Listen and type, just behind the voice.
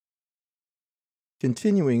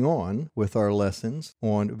Continuing on with our lessons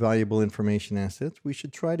on valuable information assets, we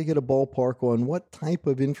should try to get a ballpark on what type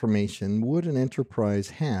of information would an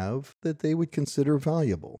enterprise have that they would consider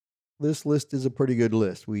valuable. This list is a pretty good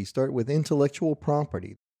list. We start with intellectual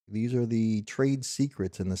property. These are the trade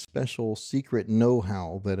secrets and the special secret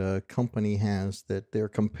know-how that a company has that their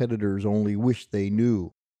competitors only wish they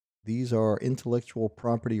knew. These are intellectual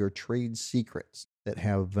property or trade secrets that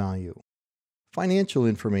have value. Financial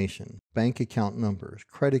information, bank account numbers,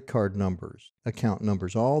 credit card numbers, account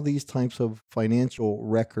numbers, all these types of financial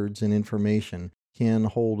records and information can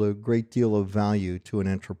hold a great deal of value to an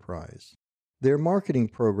enterprise. Their marketing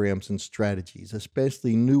programs and strategies,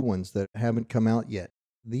 especially new ones that haven't come out yet,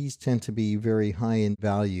 these tend to be very high in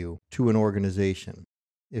value to an organization.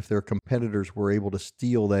 If their competitors were able to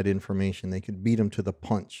steal that information, they could beat them to the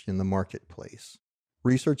punch in the marketplace.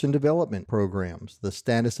 Research and development programs, the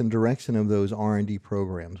status and direction of those R&D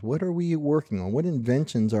programs. What are we working on? What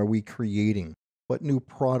inventions are we creating? What new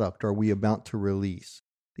product are we about to release?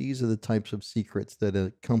 These are the types of secrets that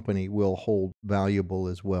a company will hold valuable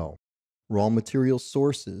as well. Raw material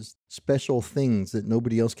sources, special things that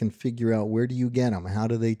nobody else can figure out. Where do you get them? How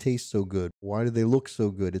do they taste so good? Why do they look so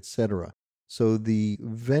good, etc.? So the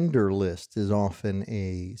vendor list is often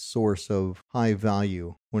a source of high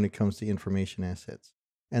value when it comes to information assets.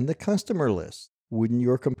 And the customer list. Wouldn't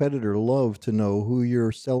your competitor love to know who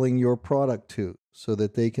you're selling your product to so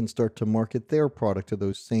that they can start to market their product to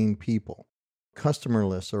those same people? Customer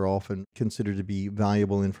lists are often considered to be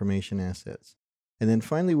valuable information assets. And then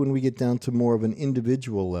finally, when we get down to more of an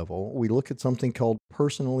individual level, we look at something called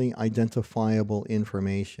personally identifiable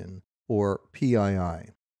information, or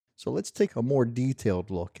PII. So let's take a more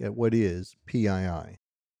detailed look at what is PII.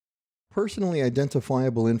 Personally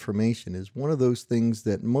identifiable information is one of those things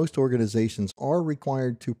that most organizations are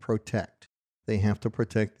required to protect. They have to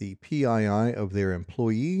protect the PII of their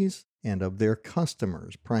employees and of their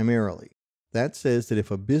customers primarily. That says that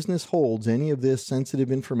if a business holds any of this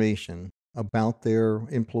sensitive information about their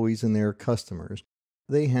employees and their customers,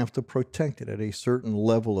 they have to protect it at a certain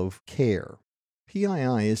level of care.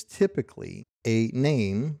 PII is typically a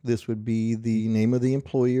name. This would be the name of the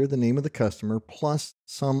employee or the name of the customer, plus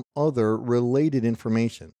some other related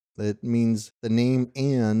information. That means the name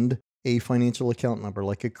and a financial account number,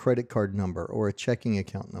 like a credit card number or a checking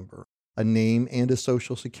account number, a name and a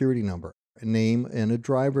social security number, a name and a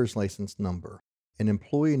driver's license number, an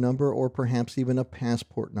employee number, or perhaps even a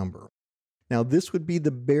passport number. Now, this would be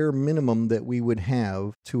the bare minimum that we would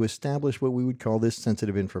have to establish what we would call this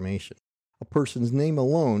sensitive information. A person's name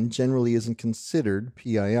alone generally isn't considered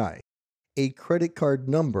PII. A credit card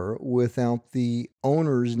number without the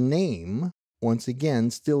owner's name, once again,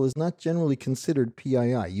 still is not generally considered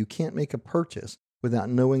PII. You can't make a purchase without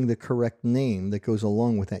knowing the correct name that goes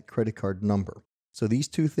along with that credit card number. So these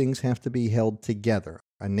two things have to be held together,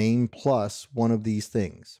 a name plus one of these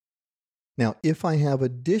things. Now, if I have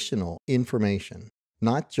additional information,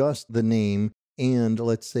 not just the name and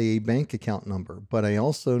let's say a bank account number, but I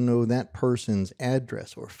also know that person's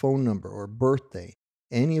address or phone number or birthday,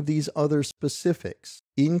 any of these other specifics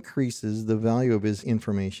increases the value of his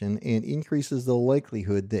information and increases the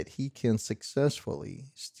likelihood that he can successfully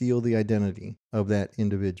steal the identity of that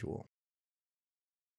individual.